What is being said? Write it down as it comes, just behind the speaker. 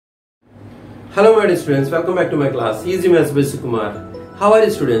Hello my dear students, welcome back to my class Easy Maths by Sukumar. How are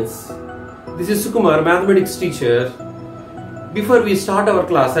you students? This is Sukumar, mathematics teacher. Before we start our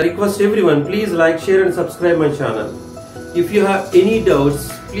class, I request everyone please like, share and subscribe my channel. If you have any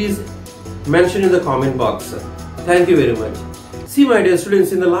doubts, please mention in the comment box. Thank you very much. See my dear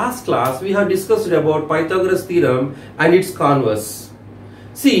students, in the last class we have discussed about Pythagoras theorem and its converse.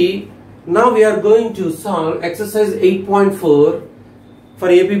 See, now we are going to solve exercise 8.4 for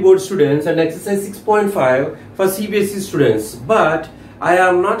AP board students and exercise 6.5 for CBSE students. But I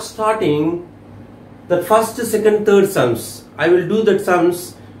am not starting the first, second, third sums. I will do that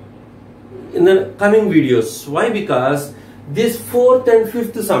sums in the coming videos. Why? Because this fourth and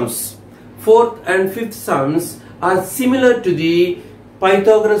fifth sums are similar to the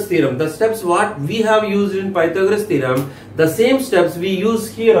Pythagoras theorem. The steps what we have used in Pythagoras theorem, the same steps we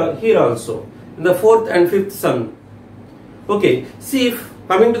use here also in the fourth and fifth sum. Okay, see, if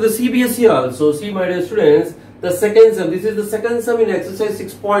coming to the CBSE also, see my dear students, the second sum, this is the second sum in exercise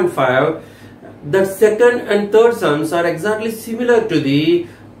 6.5. The second and third sums are exactly similar to the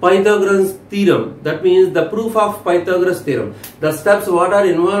Pythagoras theorem. That means the proof of Pythagoras theorem. The steps what are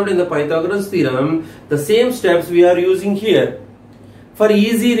involved in the Pythagoras theorem, the same steps we are using here. For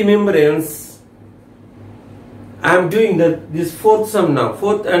easy remembrance, I am doing this fourth sum now,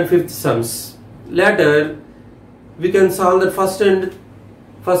 fourth and fifth sums. Later, we can solve the first,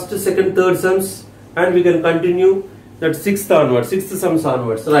 second, third sums, and we can continue that sixth sums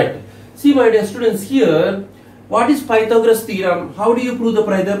onwards, right? See my dear students, here, what is Pythagoras theorem? How do you prove the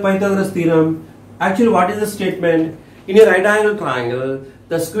Pythagoras theorem? Actually, what is the statement? In a right angle triangle,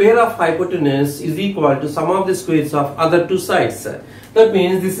 the square of hypotenuse is equal to sum of the squares of other two sides. That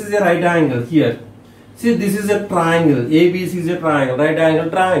means this is a right angle here. See, this is a triangle. ABC is a triangle, right angle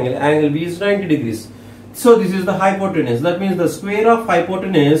triangle. Angle B is 90 degrees. So this is the hypotenuse. That means the square of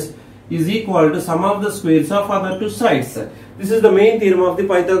hypotenuse is equal to sum of the squares of other two sides. This is the main theorem of the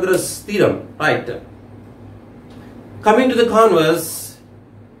Pythagoras theorem, right? Coming to the converse,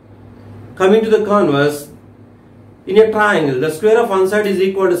 in a triangle, the square of one side is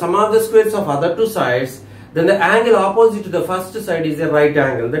equal to sum of the squares of other two sides. Then the angle opposite to the first side is a right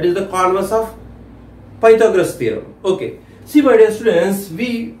angle. That is the converse of Pythagoras theorem. Okay. See my dear students,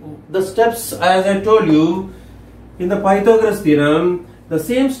 the steps as I told you in the Pythagoras theorem, the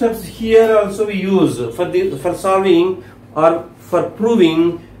same steps here also we use for solving or for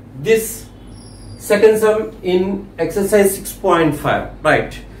proving this second sum in exercise 6.5,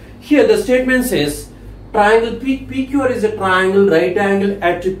 right? Here the statement says triangle PQR is a triangle right angle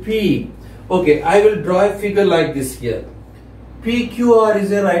at P. Okay, I will draw a figure like this here. PQR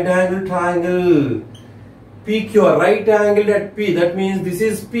is a right angle triangle. PQR, right angle at P, that means this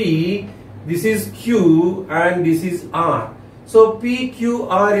is P, this is Q and this is R. So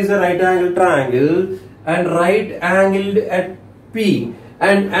PQR is a right angle triangle and right angled at P,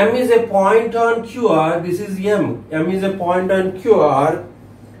 and M is a point on QR, this is M is a point on QR,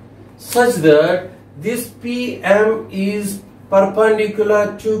 such that this PM is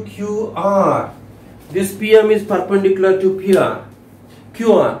perpendicular to QR. This PM is perpendicular to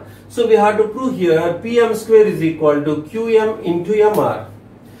QR. So we have to prove here PM square is equal to QM into MR.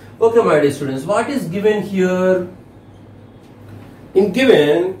 Okay my dear students, what is given here?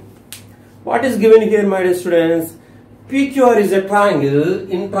 What is given here my dear students? PQR is a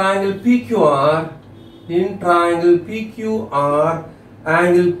triangle. In triangle PQR,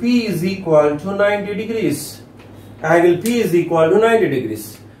 angle P is equal to 90 degrees. Angle P is equal to 90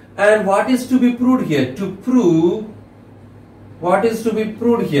 degrees. And what is to be proved here? What is to be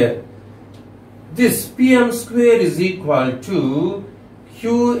proved here? This PM square is equal to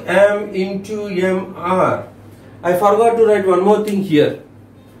QM into MR. I forgot to write one more thing here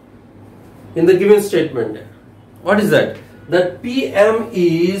in the given statement. What is that? That PM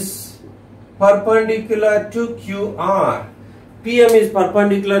is perpendicular to QR. PM is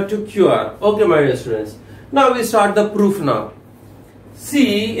perpendicular to QR. Okay my dear students. Now we start the proof now.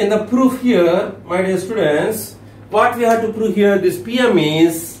 See in the proof here my dear students, what we have to prove here, this PM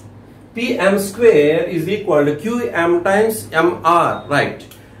is PM square is equal to QM times MR, right?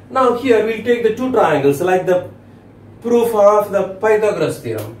 Now here we'll take the two triangles like the proof of the Pythagoras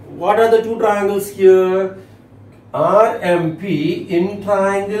theorem. What are the two triangles here? RMP in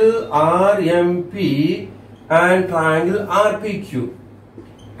triangle RMP and triangle RPQ.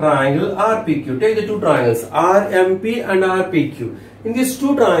 Take the two triangles RMP and RPQ. In these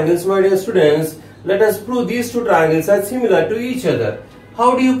two triangles my dear students, let us prove these two triangles are similar to each other.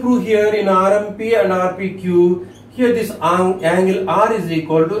 How do you prove here in RMP and RPQ? Here this angle R is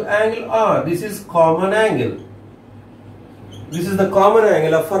equal to angle R. This is common angle. This is the common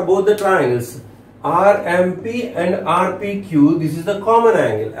angle for both the triangles. RMP and RPQ, this is the common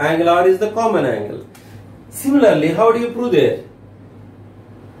angle. Angle R is the common angle. Similarly, how do you prove that?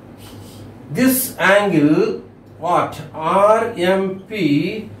 This angle, what?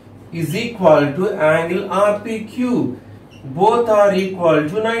 RMP is equal to angle RPQ. Both are equal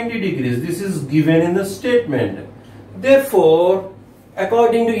to 90 degrees. This is given in the statement. Therefore,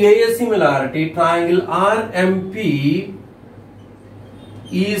 according to AA similarity, triangle RMP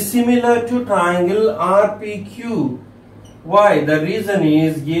is similar to triangle RPQ. Why? The reason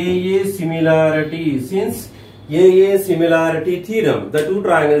is AA similarity. Since AA similarity theorem, the two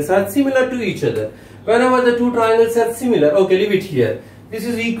triangles are similar to each other. Whenever the two triangles are similar, okay, leave it here. This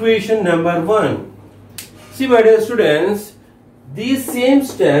is equation number 1. See, my dear students, these same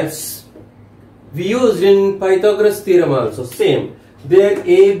steps we used in Pythagoras theorem also. Same. There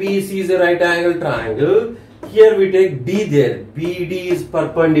ABC is a right angle triangle. Here we take D there. BD is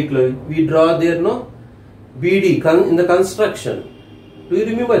perpendicular. We draw there, no? BD in the construction. Do you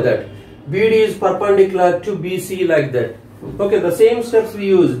remember that? BD is perpendicular to BC like that. Okay, the same steps we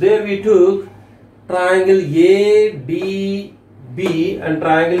used. There we took triangle ADB and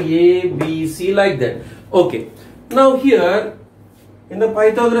triangle ABC like that. Okay. Now here in the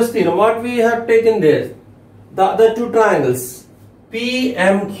Pythagoras theorem, what we have taken there? The other two triangles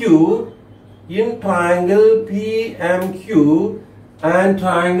PMQ in triangle PMQ and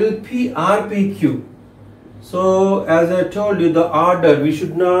triangle RPQ. So as I told you, the order, we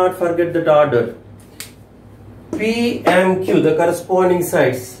should not forget that order. PMQ, the corresponding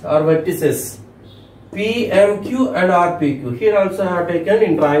sides or vertices. PMQ and RPQ. Here also I have taken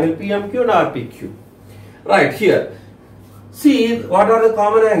in triangle PMQ and RPQ. Right here. See, what are the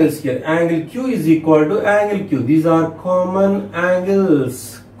common angles here? Angle Q is equal to angle Q. These are common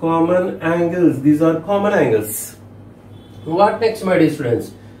angles. Common angles. These are common angles. What next, my dear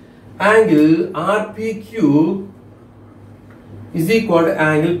students? Angle RPQ is equal to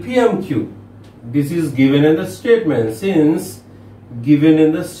angle PMQ. This is given in the statement. Since given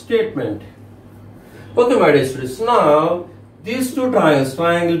in the statement. Okay, my dear students. Now, these two triangles,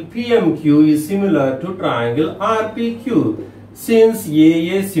 triangle PMQ is similar to triangle RPQ since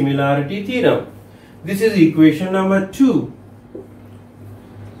AA similarity theorem. This is equation number 2.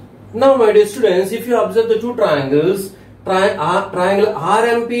 Now, my dear students, if you observe the two triangles, triangle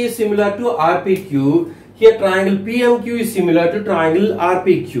RMP is similar to RPQ. Here, triangle PMQ is similar to triangle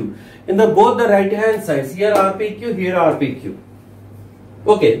RPQ. In the both the right hand sides, here RPQ, here RPQ.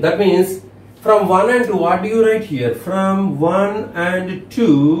 Okay, that means from 1 and 2, what do you write here? From 1 and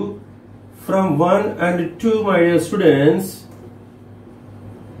 2, my dear students,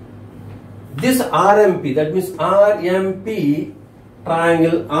 this RMP, that means RMP,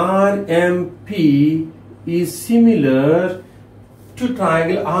 triangle RMP is similar to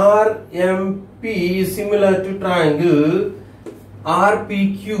triangle RMP is similar to triangle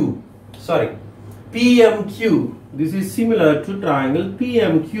RPQ, sorry, PMQ. This is similar to triangle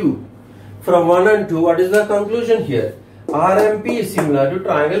PMQ. From 1 and 2, what is the conclusion here? RMP is similar to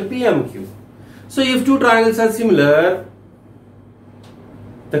triangle PMQ. So, if two triangles are similar,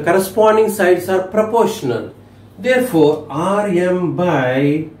 the corresponding sides are proportional. Therefore, RM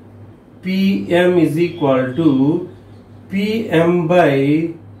by PM is equal to PM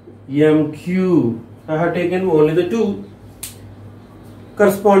by MQ. I have taken only the two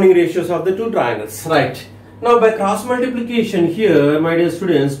corresponding ratios of the two triangles, right? Now, by cross multiplication here, my dear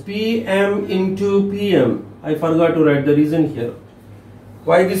students, PM into PM. I forgot to write the reason here.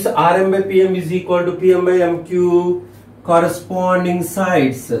 Why this RM by PM is equal to PM by MQ? Corresponding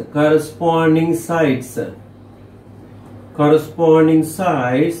sides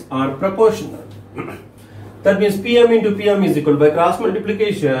are proportional. That means PM into PM is equal, by cross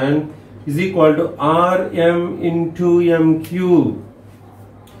multiplication, is equal to RM into MQ.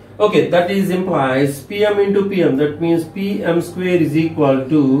 Okay, that is implies PM into PM. That means PM square is equal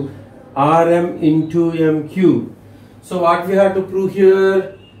to RM into MQ. So what we have to prove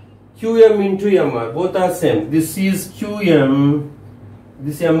here? QM into MR. Both are same. This is QM.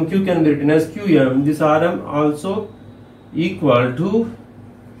 This MQ can be written as QM. This RM also equal to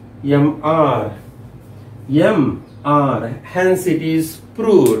MR. MR. Hence it is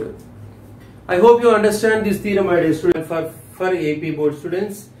proved. I hope you understand this theorem, my dear student, for AP board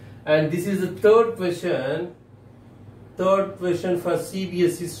students. And this is the third question for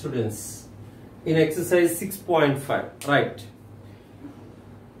CBSE students in exercise 6.5. Right.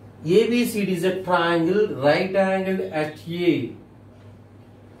 ABCD is a triangle right angled at A.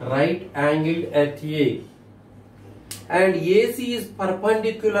 Right angled at A. And AC is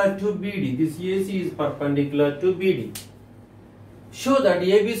perpendicular to BD. This AC is perpendicular to BD. show that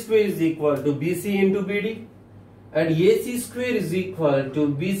AB square is equal to BC into BD, and AC square is equal to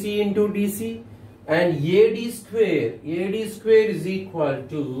BC into DC, and AD square is equal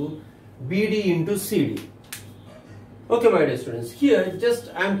to BD into CD. Okay, my dear students, here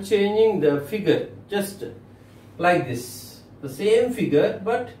just I am changing the figure just like this, the same figure,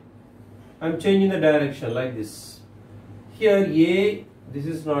 but I am changing the direction like this. Here A, this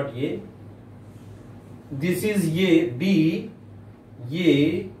is not A, this is A, B,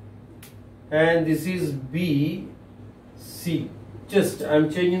 A, and this is B, C. Just I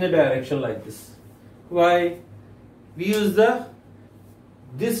am changing the direction like this. Why? We use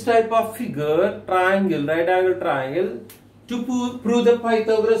this type of figure, triangle, right angle triangle, to prove the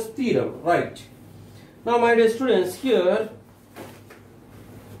Pythagoras theorem, right? Now, my dear students, here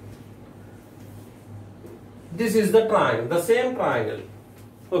this is the triangle, the same triangle.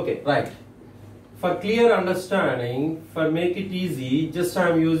 Okay, right. For clear understanding, for make it easy, just I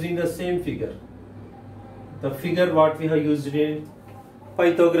am using the same figure. The figure what we have used in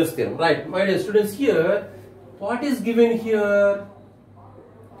Pythagoras theorem, right? My dear students, here what is given here?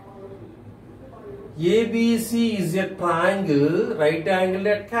 ABC is a triangle, right angle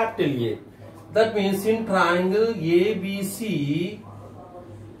at capital A. That means in triangle ABC,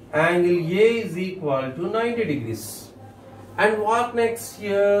 angle A is equal to 90 degrees. And what next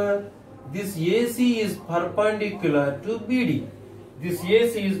here? This AC is perpendicular to BD. This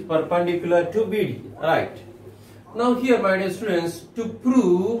AC is perpendicular to BD, right? Now here, my dear students, to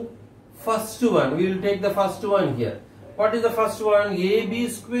prove first one, we will take the first one here. What is the first one? AB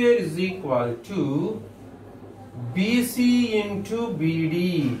square is equal to BC into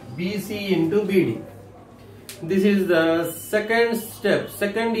BD. BC into BD. This is the second step,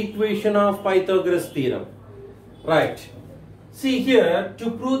 second equation of Pythagoras theorem. Right. See here,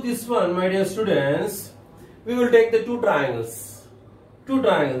 to prove this one, my dear students, we will take the two triangles. Two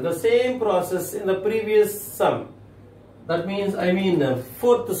triangles, the same process in the previous sum. That means,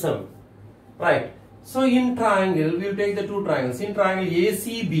 fourth sum. Right. So in triangle, we will take the two triangles. In triangle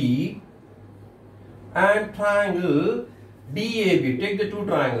ACB and triangle DAB, take the two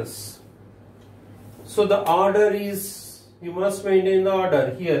triangles. So the order is, you must maintain the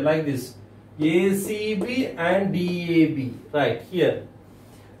order here like this. ACB and DAB, right here.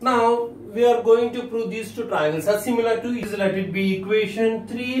 Now we are going to prove these two triangles are similar to, let it be equation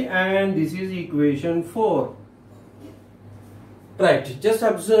 3 and this is equation 4. Right, just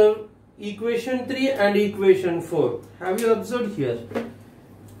observe equation 3 and equation 4. Have you observed here?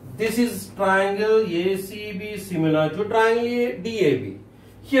 This is triangle ACB similar to triangle DAB.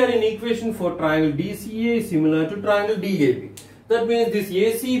 Here in equation 4, triangle DCA is similar to triangle DAB. That means this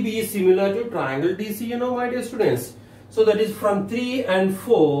ACB is similar to triangle DCA, my dear students. So that is from 3 and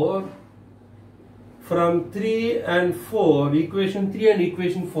 4. From 3 and 4, equation 3 and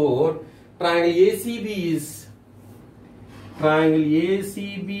equation 4, triangle ACB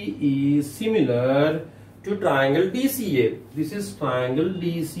is similar to triangle DCA. This is triangle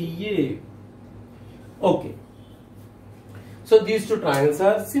DCA. Okay. So these two triangles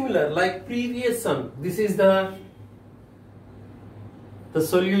are similar like previous sum. This is the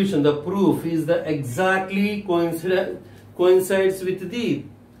solution, the proof is the exactly coincides with the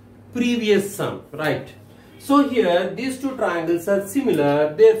previous sum, right? So here these two triangles are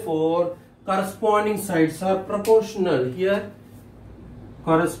similar, therefore corresponding sides are proportional. Here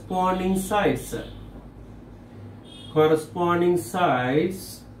corresponding sides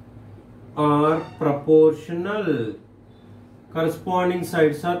are proportional. Corresponding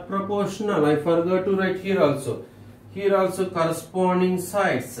sides are proportional. I forgot to write here also. Here also corresponding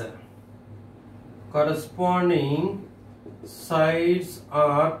sides are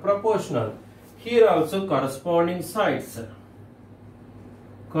proportional. Here also corresponding sides.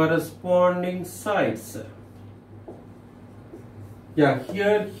 Yeah,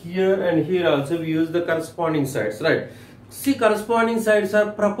 here and here also we use the corresponding sides, right? See, corresponding sides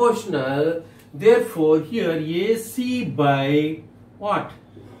are proportional. Therefore, here AC by what?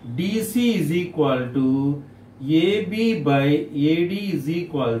 DC is equal to AB by AD is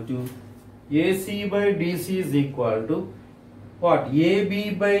equal to AC by DC is equal to what?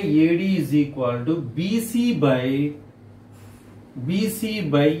 AB by AD is equal to BC by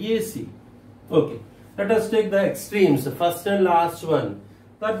AC. Okay. Let us take the extremes, the first and last one.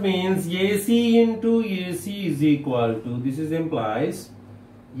 That means AC into AC is equal to, this is implies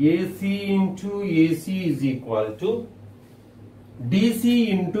AC into AC is equal to DC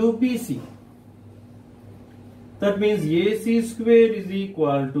into BC. That means AC square is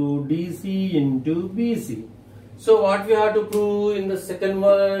equal to DC into BC. So what we have to prove in the second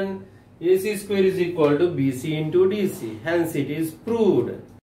one? AC square is equal to BC into DC. Hence it is proved.